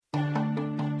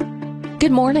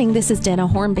Good morning, this is Dana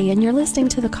Hornby, and you're listening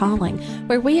to The Calling,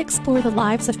 where we explore the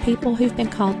lives of people who've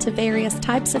been called to various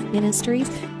types of ministries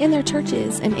in their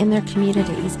churches and in their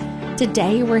communities.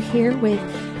 Today, we're here with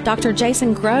Dr.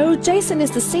 Jason Groe. Jason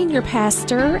is the senior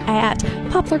pastor at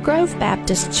Poplar Grove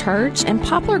Baptist Church, and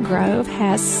Poplar Grove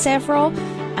has several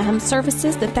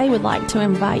services that they would like to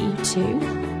invite you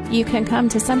to. You can come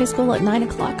to Sunday school at 9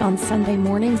 o'clock on Sunday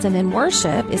mornings, and then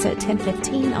worship is at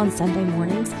 10:15 on Sunday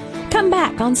mornings. Come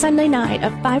back on Sunday night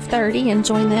at 5:30 and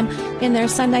join them in their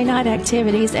Sunday night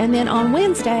activities. And then on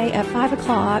Wednesday at 5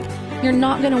 o'clock, you're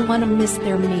not going to want to miss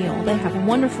their meal. They have a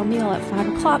wonderful meal at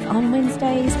 5 o'clock on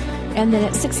Wednesdays. And then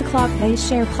at 6 o'clock, they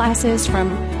share classes from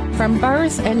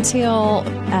birth until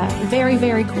very,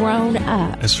 very grown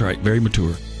up. That's right, very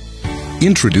mature.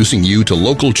 Introducing you to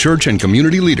local church and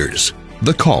community leaders,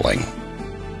 The Calling.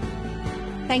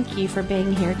 Thank you for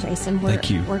being here, Jason. Thank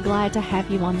you. We're glad to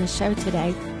have you on the show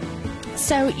today.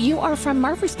 So you are from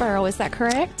Murfreesboro, is that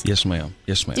correct? Yes, ma'am.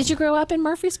 Yes, ma'am. Did you grow up in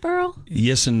Murfreesboro?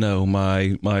 Yes and no.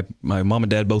 My mom and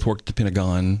dad both worked at the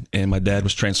Pentagon, and my dad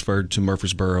was transferred to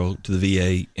Murfreesboro, to the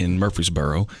VA in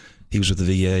Murfreesboro. He was with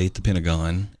the VA at the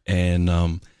Pentagon, and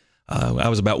I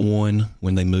was about one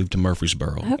when they moved to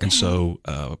Murfreesboro. Okay. And so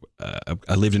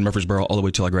I lived in Murfreesboro all the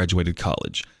way till I graduated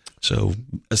college. So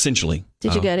essentially.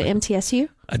 Did you go to MTSU?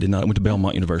 I did not. I went to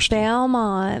Belmont University.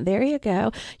 Belmont. There you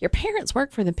go. Your parents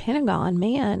worked for the Pentagon.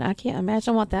 Man, I can't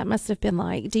imagine what that must have been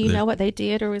like. Do you know what they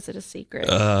did, or was it a secret?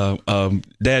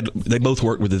 Dad, they both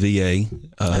worked with the VA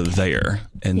there.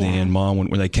 And then Mom,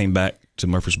 when they came back to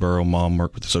Murfreesboro, Mom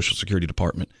worked with the Social Security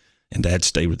Department, and Dad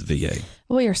stayed with the VA.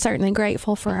 We are certainly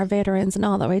grateful for our veterans and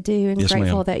all that we do, and Yes,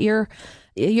 grateful ma'am. that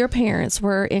your parents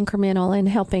were incremental in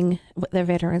helping their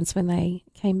veterans when they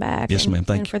came back. Yes, ma'am.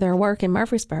 Thank and you. for their work in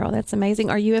Murfreesboro. That's amazing.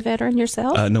 Are you a veteran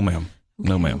yourself? No, ma'am.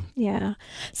 No, ma'am. Yeah.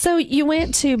 So you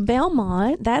went to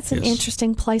Belmont. That's an Yes.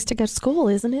 interesting place to go to school,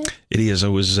 isn't it? It is. I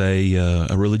was a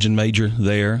religion major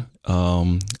there.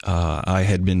 I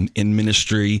had been in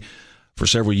ministry for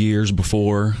several years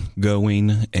before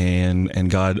going,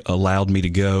 and God allowed me to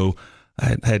go.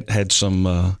 I had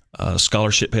some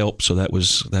scholarship help, so that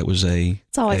was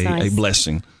It's always nice. a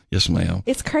blessing. Yes, ma'am.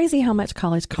 It's crazy how much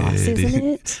college costs, isn't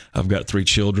it? I've got 3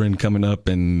 children coming up,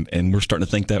 and we're starting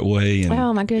to think that way. And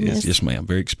Oh, my goodness. Yes, ma'am.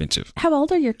 Very expensive. How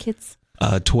old are your kids?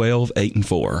 12, 8, and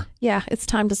 4. Yeah, it's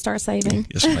time to start saving.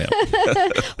 Yes, ma'am.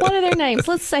 What are their names?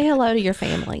 Let's say hello to your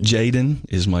family. Jaden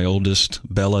is my oldest,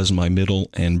 Bella is my middle,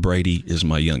 and Brady is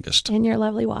my youngest. And your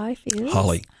lovely wife is?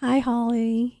 Holly. Hi,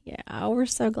 Holly. Yeah, we're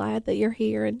so glad that you're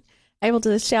here and able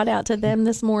to shout out to them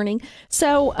this morning.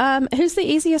 So, who's the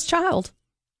easiest child?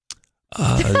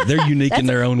 They're unique in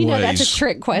their own ways. That's a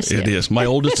trick question. It is. My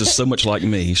oldest is so much like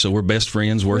me, so we're best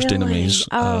friends, worst Really? enemies.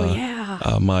 Oh,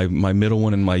 yeah. My middle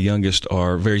one and my youngest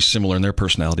are very similar in their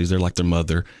personalities. They're like their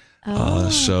mother.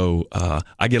 So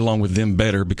I get along with them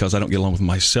better because I don't get along with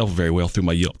myself very well through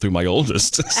my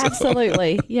oldest. So.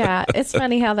 Absolutely. Yeah. It's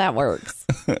funny how that works.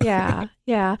 Yeah.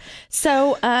 Yeah.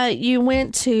 So you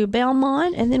went to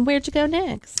Belmont, and then where'd you go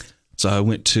next? So I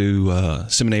went to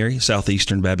seminary,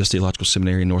 Southeastern Baptist Theological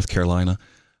Seminary in North Carolina,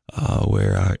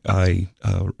 where I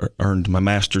earned my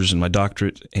master's and my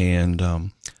doctorate, and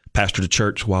pastored a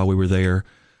church while we were there.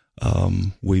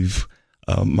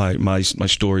 My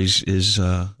stories is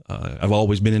I've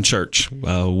always been in church,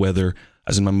 whether I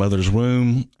was in my mother's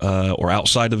room or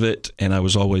outside of it, and I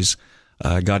was always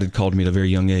God had called me at a very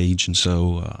young age, and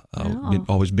so I've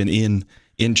always been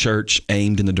in church,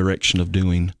 aimed in the direction of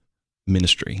doing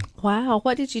ministry. Wow.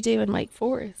 What did you do in Wake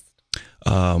Forest? It's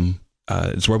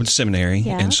where I went to seminary,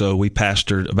 and so we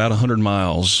pastored about 100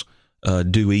 miles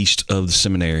due east of the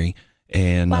seminary.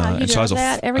 And, Wow, you and so I was, drove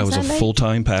that every I was a Sunday?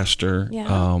 full-time pastor.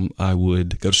 Yeah. I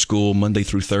would go to school Monday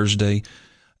through Thursday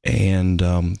and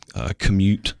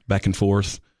commute back and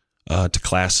forth to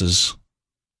classes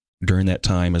during that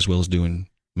time, as well as doing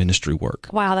ministry work.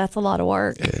 Wow, that's a lot of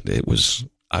work. It was,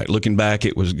 looking back,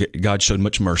 it was God showed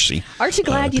much mercy. Aren't you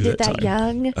glad you through did that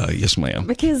time. young? Yes, ma'am.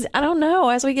 Because I don't know,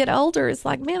 as we get older, it's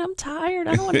like, man, I'm tired.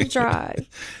 I don't want to drive.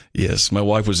 Yes, my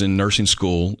wife was in nursing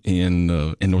school in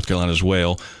North Carolina as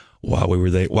well while we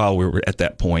were at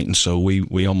that point, and so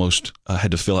we almost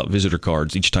had to fill out visitor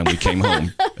cards each time we came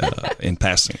home in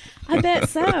passing. I bet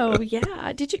so.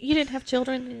 Yeah. You didn't have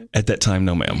children? At that time,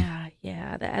 no, ma'am.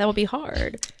 Yeah. That would be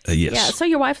hard. Yes. Yeah. So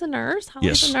your wife's a nurse.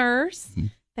 Holly's Yes. a nurse.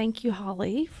 Thank you,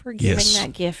 Holly, for giving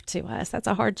that gift to us. That's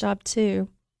a hard job too.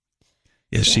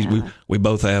 Yes, Yeah. we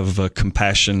both have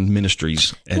compassion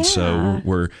ministries, and so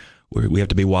we have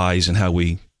to be wise in how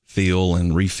we feel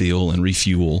and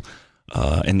refuel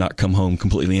and not come home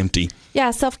completely empty.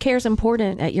 Yeah, self-care is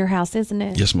important at your house, isn't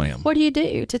it? Yes, ma'am. What do you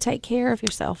do to take care of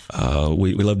yourself?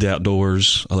 We love the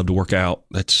outdoors. I love to work out.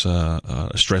 That's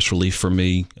a stress relief for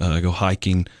me. I go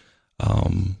hiking,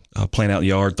 playing out in the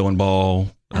yard, tthrowing ball,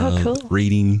 cool.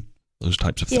 reading, those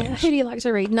types of Yeah, things. who do you like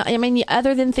to read? No, I mean,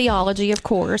 other than theology, of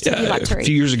course. Who do you like to read? A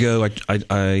few years ago,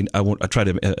 I tried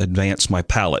to advance my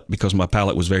palate because my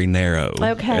palate was very narrow.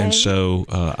 Okay. And so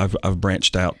I've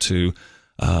branched out to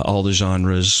all the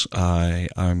genres.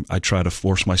 I try to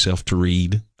force myself to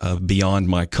read beyond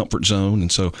my comfort zone,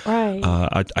 and so Right.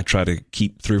 I try to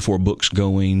keep 3 or 4 books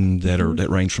going that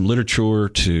range from literature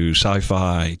to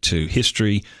sci-fi to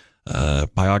history,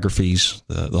 biographies,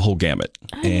 the whole gamut.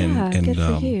 And good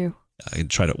for you. I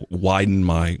try to widen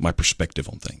my perspective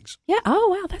on things. Yeah.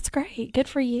 Oh, wow. That's great. Good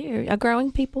for you. A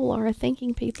growing people or a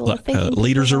thinking people.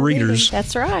 Leaders are readers.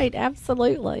 That's right.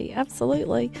 Absolutely.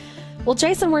 Absolutely. Well,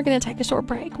 Jason, we're going to take a short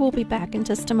break. We'll be back in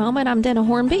just a moment. I'm Dana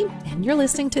Hornby, and you're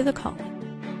listening to The Calling.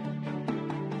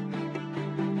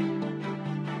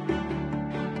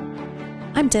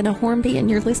 I'm Dana Hornby, and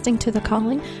you're listening to The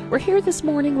Calling. We're here this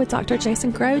morning with Dr.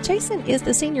 Jason Groe. Jason is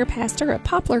the senior pastor at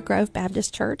Poplar Grove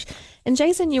Baptist Church. And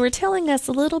Jason, you were telling us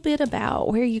a little bit about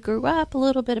where you grew up, a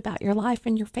little bit about your life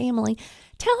and your family.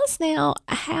 Tell us now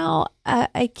how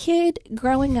a kid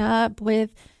growing up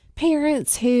with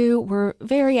parents who were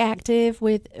very active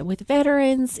with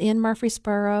veterans in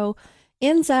Murfreesboro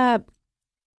ends up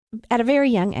at a very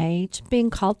young age being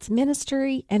called to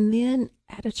ministry, and then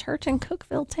at a church in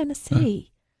Cookeville, Tennessee.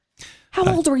 How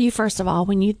old were you, first of all,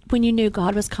 when you knew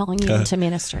God was calling you into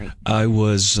ministry? I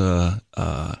was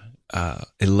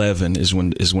 11 is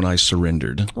when I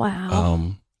surrendered.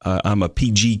 Wow. I'm a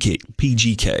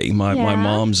PGK. My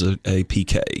mom's a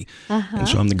PK, and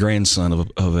so I'm the grandson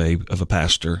of a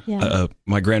pastor. Yeah.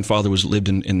 My grandfather lived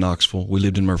in Knoxville. We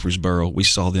lived in Murfreesboro. We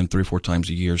saw them 3 or 4 times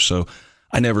a year. So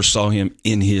I never saw him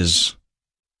in his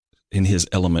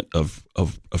element of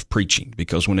preaching,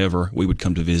 because whenever we would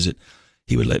come to visit,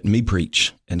 he would let me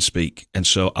preach and speak. And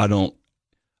so I don't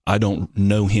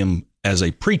know him as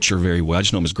a preacher very well. I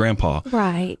just know him as grandpa.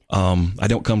 Right. I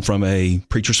don't come from a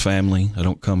preacher's family. I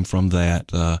don't come from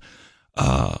that.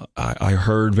 I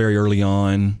heard very early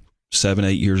on, 7,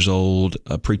 8 years old,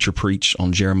 a preacher preach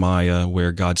on Jeremiah,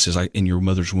 where God says, in your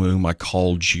mother's womb, I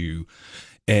called you.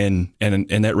 And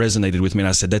that resonated with me. And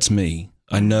I said, that's me.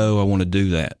 I know I want to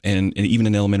do that. And even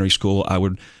in elementary school, I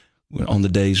would, on the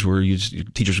days where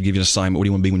teachers would give you an assignment, what do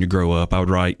you want to be when you grow up? I would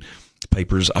write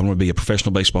papers. I want to be a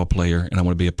professional baseball player, and I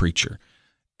want to be a preacher.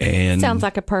 And sounds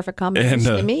like a perfect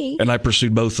combination to me. And I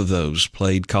pursued both of those.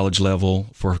 Played college level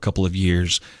for a couple of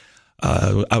years.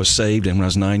 I was saved, and when I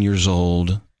was 9 years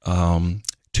old, 2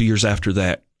 years after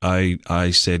that,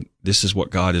 I said, "This is what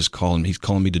God is calling me. He's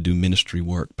calling me to do ministry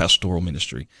work, pastoral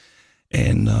ministry."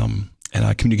 And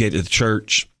I communicated to the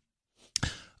church.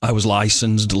 I was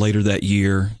licensed later that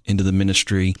year into the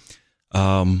ministry.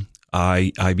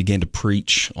 I began to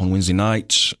preach on Wednesday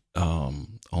nights,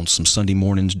 on some Sunday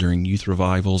mornings during youth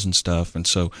revivals and stuff. And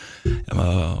so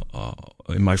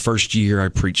in my first year, I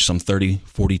preached some 30,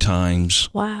 40 times.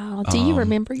 Wow. Do you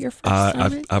remember your first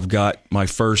sermon? I've got my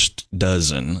first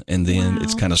dozen, and then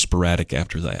it's kind of sporadic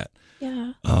after that.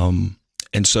 Yeah.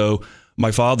 And so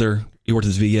my father, he worked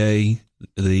at the VA.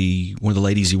 One of the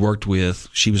ladies he worked with,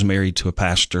 she was married to a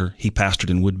pastor. He pastored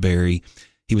in Woodbury.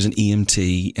 He was an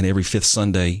EMT, and every 5th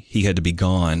Sunday he had to be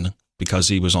gone because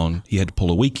he had to pull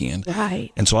a weekend.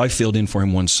 Right. And so I filled in for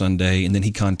him one Sunday, and then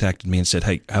he contacted me and said,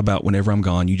 "Hey, how about whenever I'm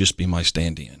gone, you just be my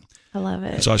stand-in?" I love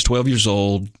it. And so I was 12 years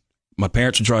old. My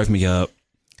parents would drive me up.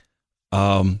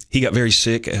 He got very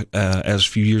sick as a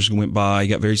few years went by. He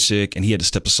got very sick, and he had to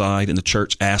step aside, and the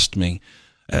church asked me,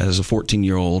 as a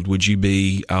 14-year-old, would you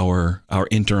be our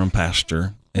interim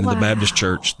pastor? And in the Baptist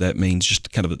church, that means just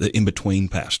kind of the in-between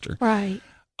pastor. Right.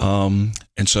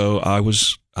 And so I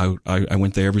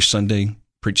went there every Sunday,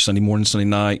 preached Sunday morning, Sunday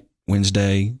night,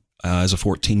 Wednesday, as a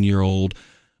 14-year-old.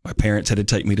 My parents had to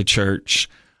take me to church.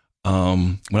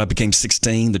 When I became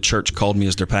 16, the church called me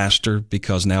as their pastor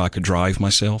because now I could drive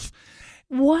myself.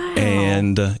 Wow.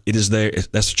 And that's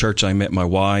the church I met my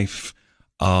wife.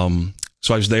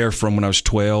 So I was there from when I was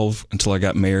 12 until I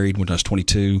got married when I was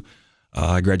 22.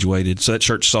 I graduated. So that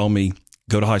church saw me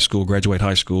go to high school, graduate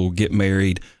high school, get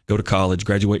married, go to college,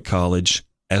 graduate college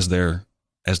as their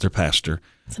pastor.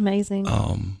 It's amazing.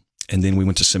 And then we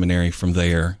went to seminary from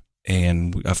there.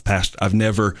 And I've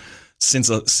never, since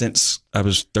I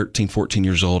was 13, 14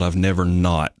 years old, I've never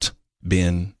not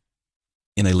been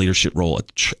in a leadership role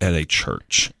at a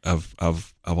church. I've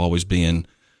always been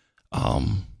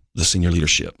the senior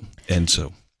leadership. And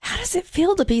so How does it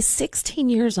feel to be 16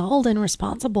 years old and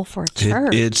responsible for a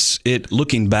church?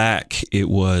 Looking back, it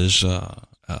was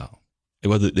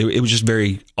just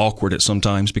very awkward at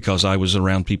sometimes because I was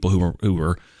around people who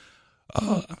were.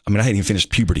 I hadn't even finished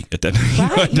puberty at that.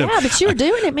 Right? Yeah, but you were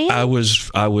doing it, man. I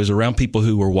was around people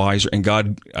who were wiser, and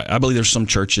God. I believe there's some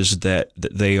churches that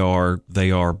they are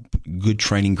good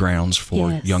training grounds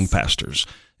for young pastors,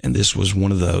 and this was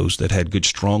one of those that had good,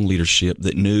 strong leadership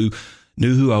that knew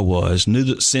who I was, knew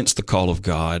that sense the call of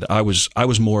God. I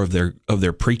was more of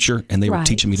their preacher, and they were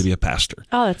teaching me to be a pastor.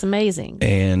 Oh, that's amazing.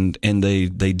 And they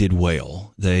did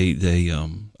well.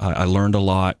 I learned a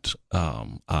lot.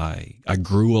 I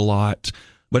grew a lot,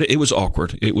 but it was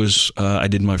awkward. It was I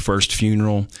did my first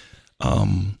funeral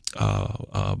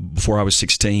before I was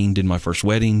 16. Did my first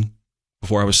wedding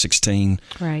before I was 16.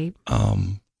 Right.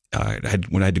 When I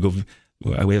had to go.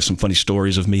 We have some funny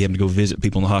stories of me having to go visit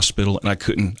people in the hospital, and I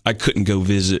couldn't go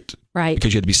visit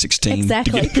because you had to be 16.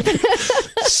 Exactly.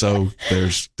 So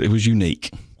it was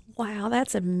unique. Wow,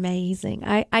 that's amazing.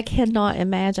 I cannot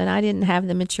imagine. I didn't have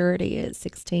the maturity at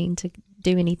 16 to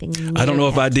do anything. I don't know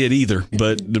if I did either,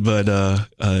 but that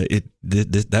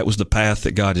was the path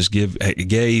that God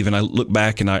gave, and I look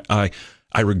back and I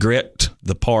regret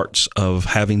the parts of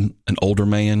having an older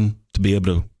man to be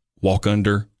able to walk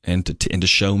under and to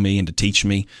show me and to teach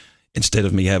me instead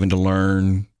of me having to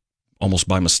learn almost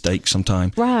by mistake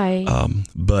sometime. Right.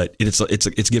 But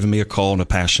it's given me a call and a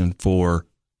passion to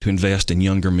invest in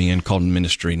younger men called in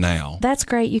ministry now. That's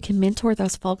great. You can mentor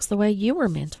those folks the way you were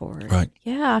mentored. Right.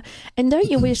 Yeah. And don't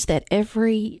you wish that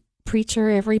every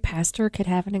preacher, every pastor could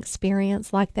have an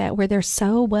experience like that where they're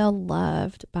so well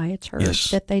loved by a church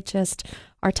that they just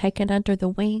are taken under the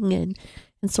wing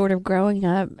and sort of growing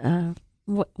up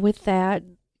with that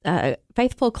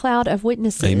faithful cloud of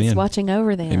witnesses watching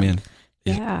over them. Amen.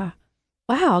 Yeah.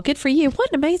 Wow. Good for you. What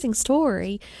an amazing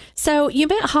story. So you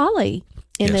met Holly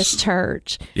in this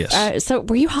church. Yes. So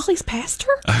were you Holly's pastor?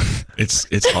 It's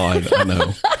odd. I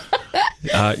know.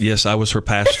 Yes, I was her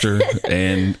pastor,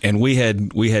 and we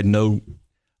had no.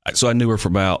 So I knew her for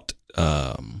about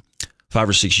 5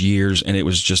 or 6 years, and it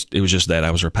was just that I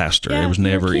was her pastor. Yeah, it was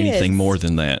never anything more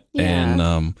than that. Yeah.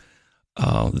 And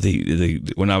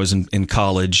when I was in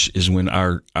college is when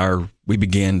we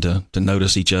began to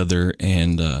notice each other,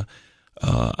 and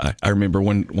I remember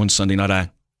one Sunday night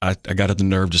I got up the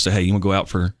nerve to say, "Hey, you want to go out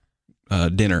for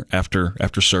dinner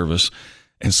after service?"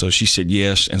 And so she said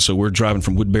yes, and so we're driving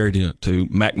from Woodbury to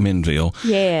McMinnville.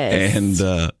 Yes.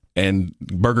 And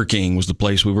Burger King was the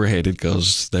place we were headed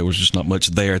because there was just not much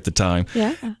there at the time.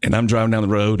 Yeah. And I'm driving down the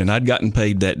road, and I'd gotten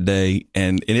paid that day,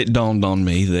 and it dawned on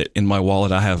me that in my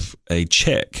wallet I have a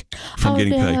check from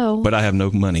getting paid, but I have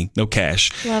no money, no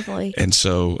cash. Lovely. And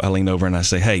so I lean over and I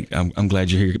say, "Hey, I'm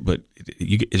glad you're here, but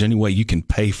is there any way you can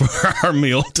pay for our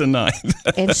meal tonight?"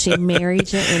 And she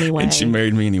married you anyway. And she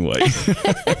married me anyway.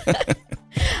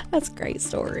 That's a great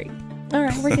story. All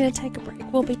right, we're going to take a break.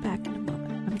 We'll be back in a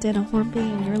moment. I'm Dana Hornby,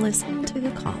 and you're listening to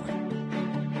The Calling.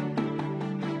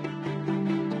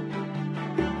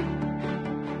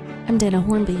 I'm Dana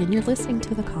Hornby, and you're listening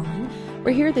to The Calling.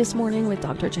 We're here this morning with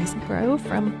Dr. Jason Groe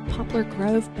from Poplar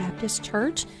Grove Baptist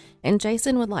Church, and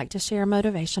Jason would like to share a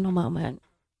motivational moment.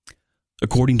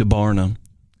 According to Barna,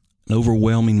 an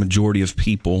overwhelming majority of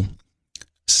people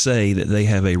say that they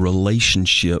have a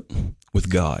relationship with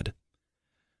God.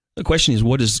 The question is,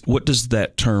 what does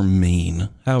that term mean?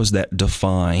 How is that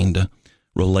defined,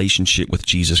 relationship with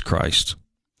Jesus Christ?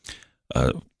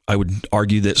 I would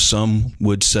argue that some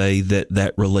would say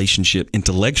that relationship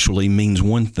intellectually means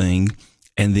one thing,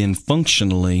 and then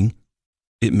functionally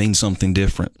it means something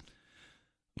different.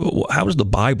 Well, how does the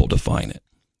Bible define it?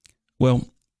 Well,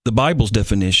 the Bible's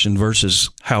definition versus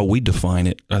how we define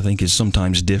it, I think, is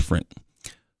sometimes different.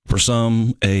 For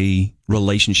some, a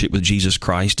relationship with Jesus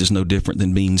Christ is no different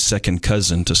than being second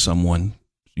cousin to someone.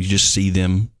 You just see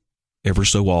them ever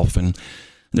so often.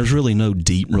 There's really no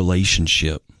deep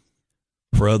relationship.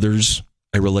 For others,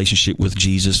 a relationship with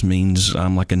Jesus means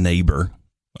I'm like a neighbor.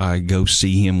 I go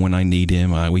see him when I need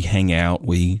him. We hang out.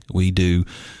 We do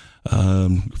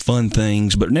fun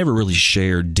things, but never really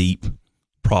share deep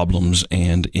problems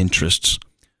and interests.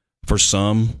 For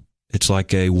some, it's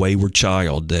like a wayward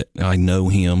child that I know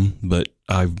him, but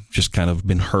I've just kind of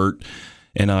been hurt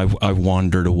and I've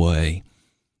wandered away.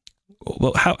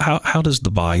 Well, how does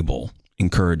the Bible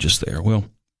encourage us there? Well,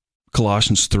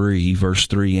 Colossians 3, verse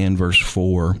 3 and verse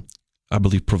 4, I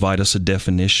believe, provide us a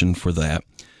definition for that.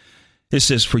 It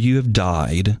says, "For you have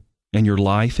died, and your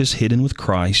life is hidden with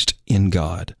Christ in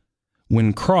God.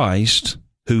 When Christ,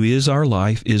 who is our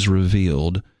life, is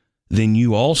revealed, then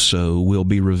you also will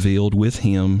be revealed with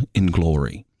him in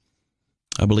glory."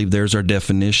 I believe there's our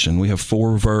definition. We have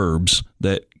 4 verbs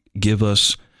that give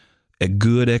us a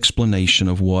good explanation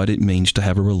of what it means to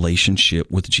have a relationship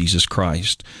with Jesus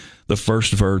Christ. The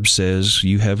first verb says,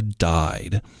 you have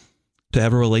died. To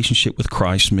have a relationship with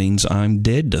Christ means I'm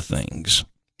dead to things.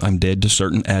 I'm dead to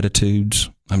certain attitudes.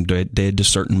 I'm dead to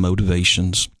certain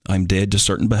motivations. I'm dead to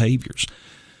certain behaviors.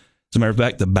 As a matter of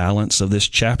fact, the balance of this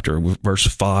chapter, verse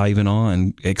 5 and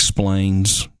on,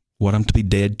 explains what I'm to be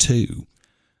dead to.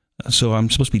 So I'm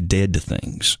supposed to be dead to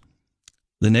things.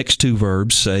 The next 2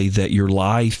 verbs say that your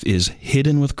life is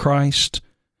hidden with Christ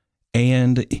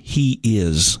and He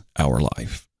is our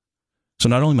life. So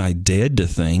not only am I dead to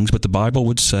things, but the Bible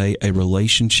would say a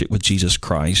relationship with Jesus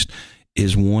Christ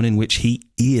is one in which He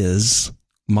is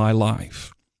my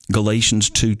life.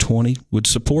 Galatians 2:20 would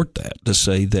support that, to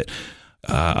say that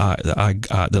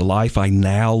the life I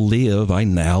now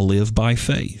live by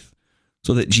faith.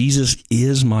 So that Jesus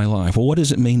is my life. Well, what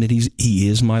does it mean that He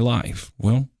is my life?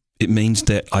 Well, it means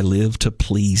that I live to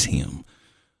please Him,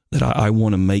 that I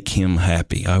want to make Him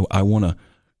happy. I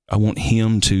want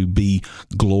Him to be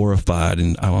glorified,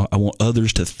 and I want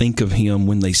others to think of Him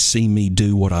when they see me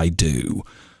do what I do.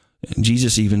 And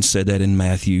Jesus even said that in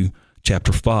Matthew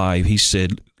chapter 5. He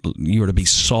said, you are to be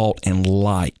salt and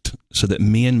light, so that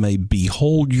men may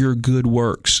behold your good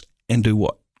works and do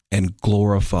what? And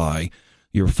glorify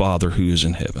your Father who is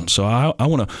in heaven. So I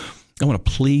want to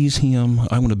please Him.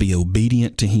 I want to be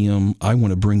obedient to Him. I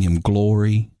want to bring Him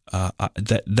glory.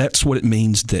 That's what it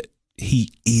means that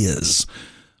He is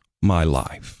my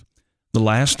life. The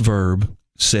last verb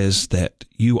says that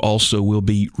you also will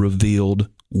be revealed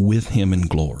with Him in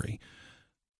glory.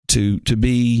 To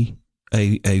be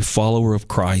a follower of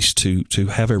Christ, to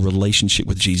have a relationship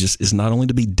with Jesus, is not only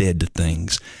to be dead to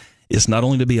things, it's not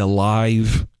only to be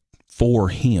alive for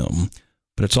Him,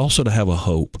 but it's also to have a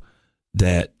hope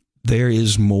that there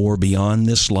is more beyond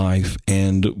this life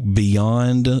and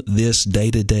beyond this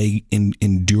day-to-day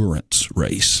endurance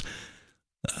race.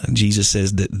 Jesus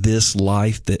says that this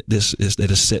life that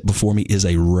is set before me is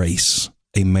a race,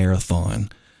 a marathon.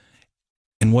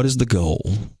 And what is the goal?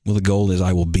 Well, the goal is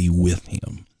I will be with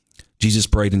Him. Jesus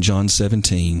prayed in John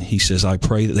 17. He says, I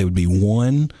pray that they would be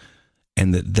one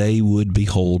and that they would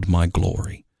behold my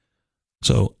glory.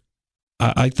 So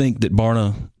I think that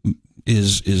Barna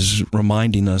is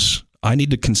reminding us, I need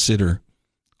to consider,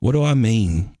 what do I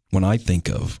mean when I think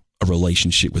of a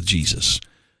relationship with Jesus?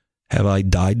 Have I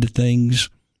died to things?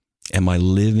 Am I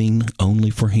living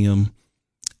only for Him?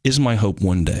 Is my hope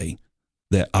one day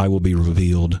that I will be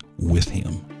revealed with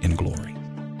Him in glory?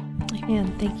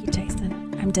 Amen. Thank you,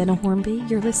 Jason. I'm Dana Hornby.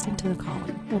 You're listening to The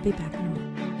Calling. We'll be back in a minute.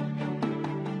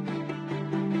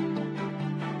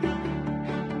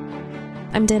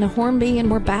 I'm Dana Hornby, and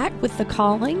we're back with The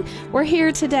Calling. We're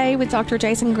here today with Dr.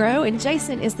 Jason Groe, and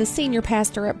Jason is the senior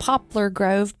pastor at Poplar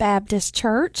Grove Baptist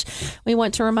Church. We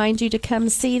want to remind you to come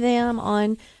see them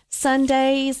on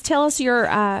Sundays. Tell us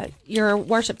your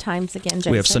worship times again,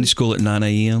 Jason. We have Sunday school at 9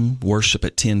 a.m., worship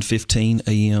at 10:15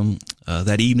 a.m.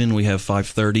 That evening we have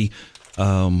 5:30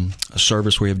 a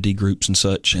service where we have D groups and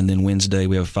such, and then Wednesday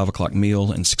we have a 5 o'clock meal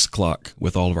and 6 o'clock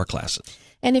with all of our classes.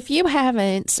 And if you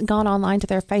haven't gone online to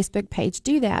their Facebook page,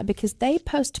 do that, because they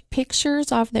post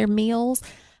pictures of their meals.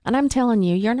 And I'm telling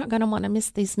you, you're not going to want to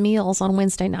miss these meals on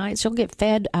Wednesday nights. You'll get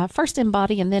fed first in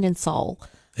body and then in soul.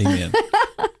 Amen.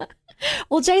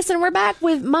 Well, Jason, we're back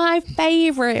with my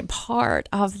favorite part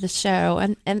of the show.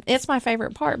 And it's my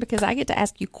favorite part because I get to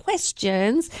ask you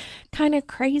questions, kind of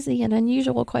crazy and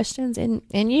unusual questions, and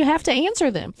you have to answer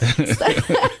them.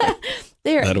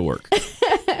 That'll work.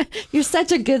 You're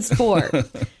such a good sport.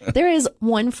 There is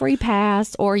one free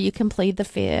pass, or you can plead the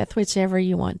fifth, whichever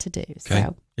you want to do. Okay.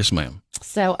 So, yes, ma'am.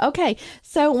 So, okay.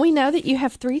 So we know that you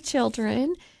have 3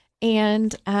 children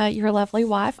and your lovely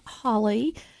wife,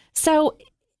 Holly. So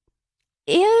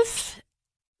if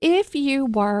you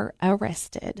were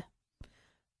arrested,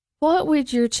 what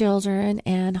would your children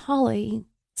and Holly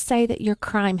say that your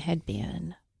crime had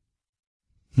been?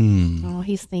 Oh,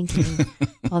 he's thinking,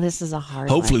 well, this is a hard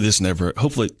Hopefully one.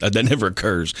 Hopefully that never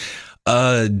occurs.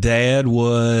 Dad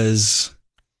was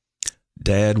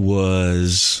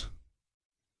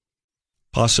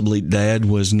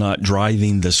not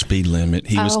driving the speed limit.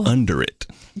 He was under it.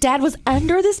 Dad was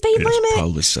under the speed limit?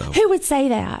 Probably so. Who would say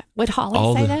that? Would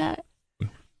Holly say that?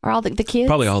 Or all the kids?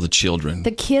 Probably all the children. The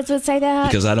kids would say that?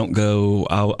 Because I don't go,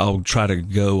 I'll try to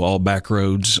go all back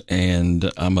roads,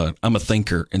 and I'm a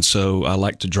thinker. And so I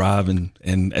like to drive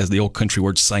and as the old country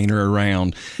word, saner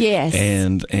around. Yes.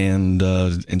 And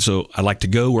so I like to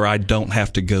go where I don't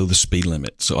have to go the speed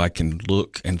limit. So I can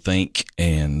look and think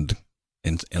and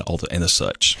and all the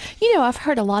such. I've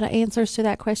heard a lot of answers to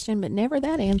that question, but never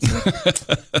that answer.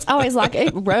 It's always like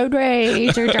road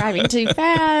rage or driving too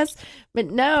fast, but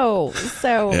no.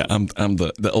 So yeah, I'm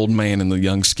the old man in the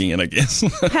young skin, I guess.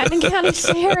 Patton County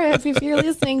Sheriff, if you're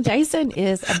listening, Jason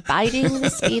is abiding the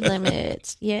speed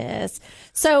limit. Yes.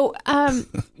 So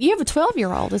you have a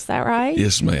 12-year-old, is that right?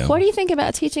 Yes, ma'am. What do you think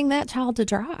about teaching that child to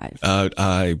drive?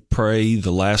 I pray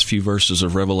the last few verses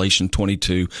of Revelation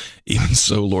 22, even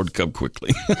so, Lord, come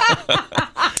quickly.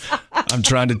 I'm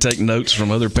trying to take notes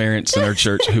from other parents in our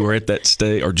church who are at that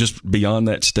stage or just beyond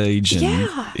that stage, and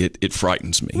it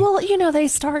frightens me. Well, they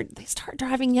start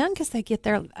driving young because they get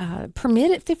their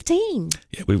permit at 15.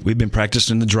 Yeah, we've been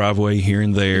practicing in the driveway here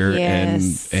and there,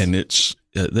 yes. and it's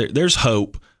there's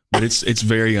hope, but it's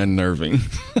very unnerving.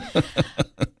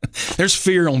 There's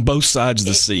fear on both sides of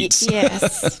the seats.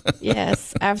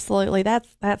 Yes, absolutely.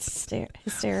 That's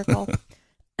hysterical.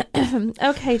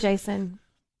 Okay, Jason,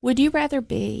 would you rather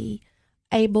be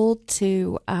able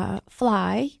to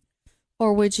fly,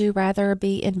 or would you rather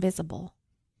be invisible?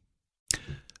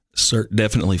 Sir,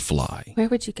 definitely fly. Where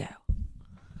would you go?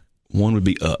 One would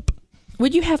be up.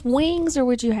 Would you have wings, or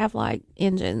would you have like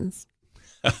engines?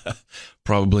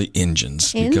 Probably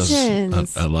engines. Because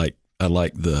I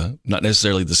like the, not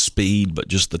necessarily the speed, but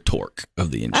just the torque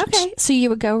of the engines. Okay, so you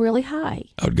would go really high.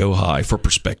 I would go high for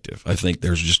perspective. I think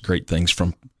there's just great things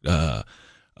from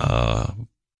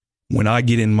when I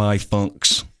get in my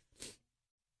funks.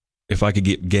 If I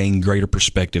could gain greater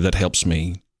perspective, that helps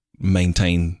me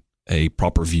maintain a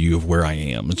proper view of where I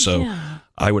am. And so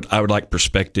I would like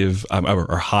perspective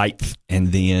or height,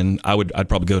 and then I'd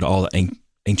probably go to all the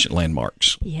ancient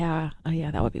landmarks. Yeah. Oh,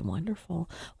 yeah, that would be wonderful.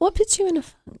 What puts you in a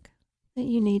funk that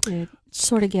you need to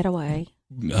sort of get away?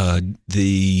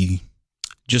 The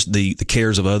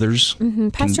cares of others. Mm-hmm.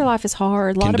 Pastor life is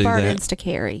hard. A lot of burdens to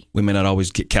carry. We may not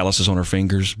always get calluses on our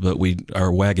fingers, but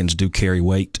our wagons do carry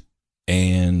weight,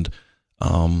 and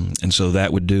so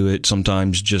that would do it.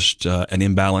 Sometimes just an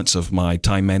imbalance of my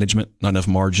time management, not enough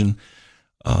margin,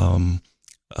 and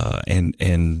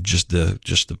just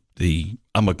the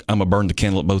I'm a burn the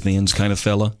candle at both ends kind of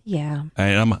fella. Yeah.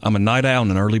 And I'm a night owl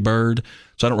and an early bird,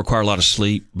 so I don't require a lot of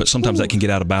sleep, but sometimes that can get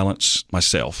out of balance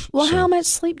myself. Well, how much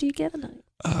sleep do you get a night?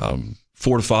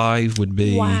 4 to 5 would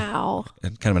be kind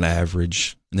of an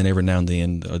average, and then every now and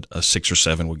then a 6 or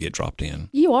 7 would get dropped in.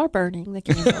 You are burning the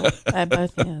candle at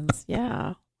both ends.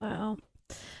 Yeah. Wow.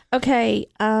 Okay.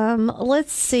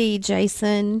 Let's see,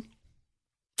 Jason.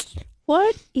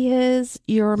 What is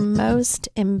your most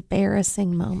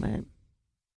embarrassing moment?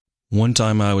 One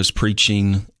time I was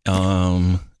preaching,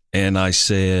 and I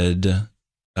said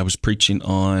I was preaching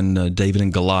on David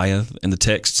and Goliath, and the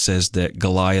text says that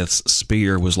Goliath's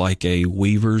spear was like a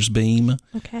weaver's beam.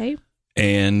 Okay.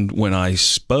 And when I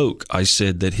spoke, I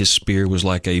said that his spear was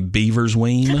like a beaver's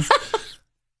wing.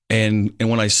 and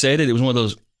when I said it, it was one of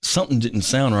those, something didn't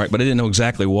sound right, but I didn't know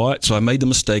exactly what. So I made the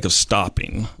mistake of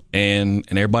stopping, and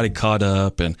everybody caught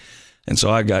up, and so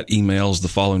I got emails the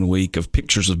following week of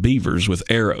pictures of beavers with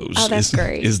arrows. Oh, that's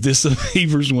great. Is this a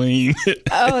beaver's wing?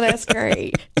 Oh, that's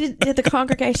great. Did the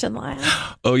congregation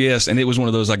laugh? Oh, yes. And it was one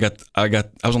of those, I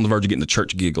was on the verge of getting the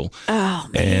church giggle. Oh,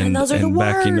 man, those are the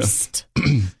worst.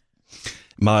 And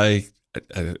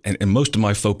most of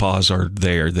my faux pas are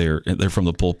they're from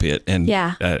the pulpit. And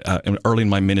and early in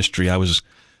my ministry, I was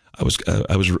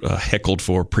heckled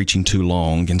for preaching too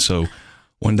long, and so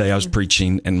one day I was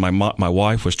preaching, and my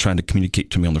wife was trying to communicate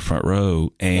to me on the front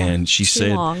row, and she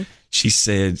said she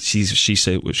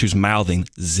was mouthing,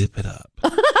 "Zip it up,"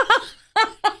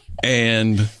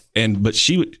 but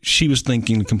she was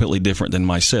thinking completely different than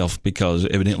myself, because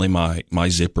evidently my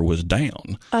zipper was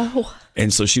down. Oh,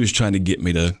 and so she was trying to get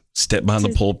me to step behind the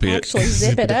pulpit, actually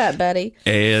zip it up, buddy.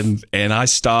 And I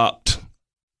stopped.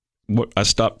 I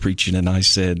stopped preaching, and I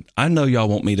said, I know y'all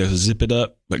want me to zip it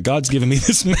up, but God's giving me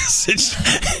this message.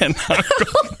 And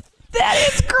that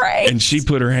is great. And she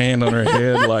put her hand on her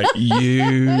head like,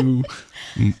 you.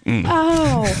 Mm-mm.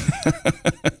 Oh,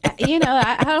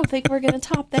 I don't think we're going to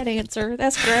top that answer.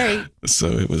 That's great. So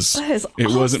it awesome.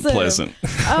 wasn't pleasant.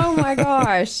 Oh my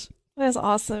gosh. That's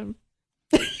awesome.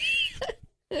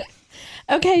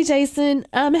 Okay, Jason,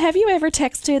 have you ever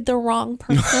texted the wrong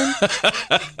person?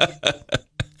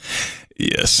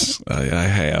 Yes, I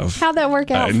have. How'd that work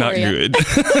out for not you?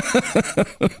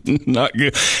 Good. Not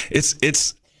good.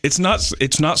 It's not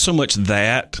so much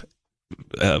that,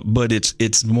 but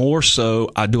it's more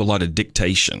so I do a lot of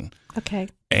dictation. Okay.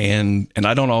 And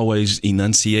I don't always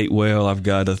enunciate well. I've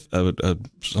got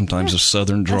sometimes a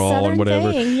southern drawl and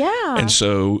whatever. Thing, yeah. And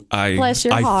so I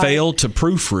fail to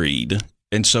proofread.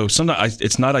 And so sometimes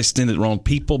it's not I send it to the wrong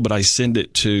people, but I send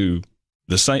it to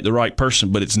the right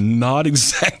person, but it's not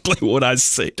exactly what I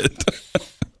said.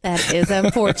 That is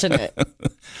unfortunate.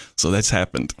 So that's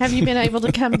happened. Have you been able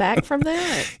to come back from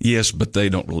that? Yes, but they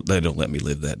don't let me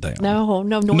live that down. No.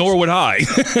 Nor would I.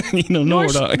 Nor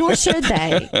would I. Nor should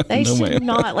they. They No, should ma'am.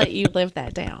 not let you live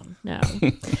that down. No.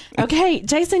 Okay,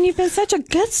 Jason, you've been such a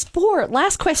good sport.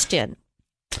 Last question.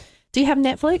 Do you have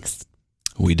Netflix?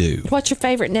 We do. What's your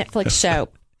favorite Netflix show?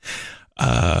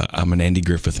 I'm an Andy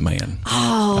Griffith man.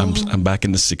 Oh, I'm back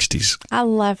in the 60s. I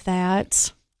love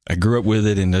that. I grew up with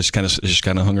it and just kind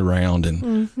of hung around,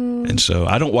 and so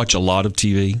I don't watch a lot of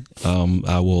TV.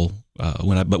 I will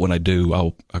when I do,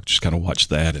 I'll just kind of watch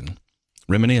that and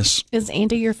reminisce. Is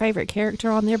Andy your favorite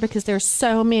character on there? Because there's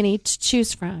so many to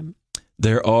choose from.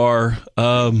 There are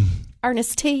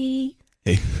Ernest T.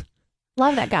 Hey,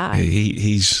 Love that guy.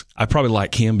 he's I probably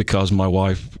like him because my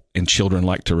wife and children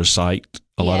like to recite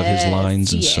a lot of his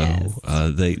lines, and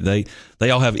so they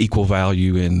all have equal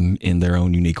value in their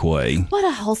own unique way. What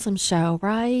a wholesome show,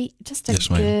 right? Just a Yes,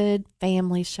 ma'am. good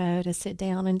family show to sit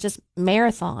down and just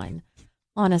marathon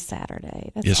on a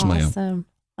Saturday. That's Yes, ma'am. awesome.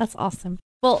 That's awesome.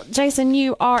 Well, Jason,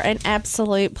 you are an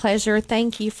absolute pleasure.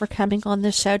 Thank you for coming on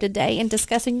the show today and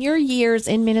discussing your years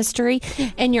in ministry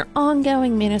and your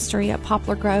ongoing ministry at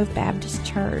Poplar Grove Baptist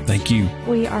Church. Thank you.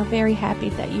 We are very happy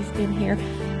that you've been here.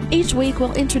 Each week,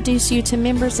 we'll introduce you to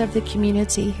members of the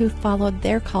community who followed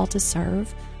their call to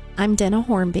serve. I'm Dana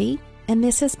Hornby, and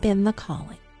this has been The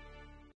Calling.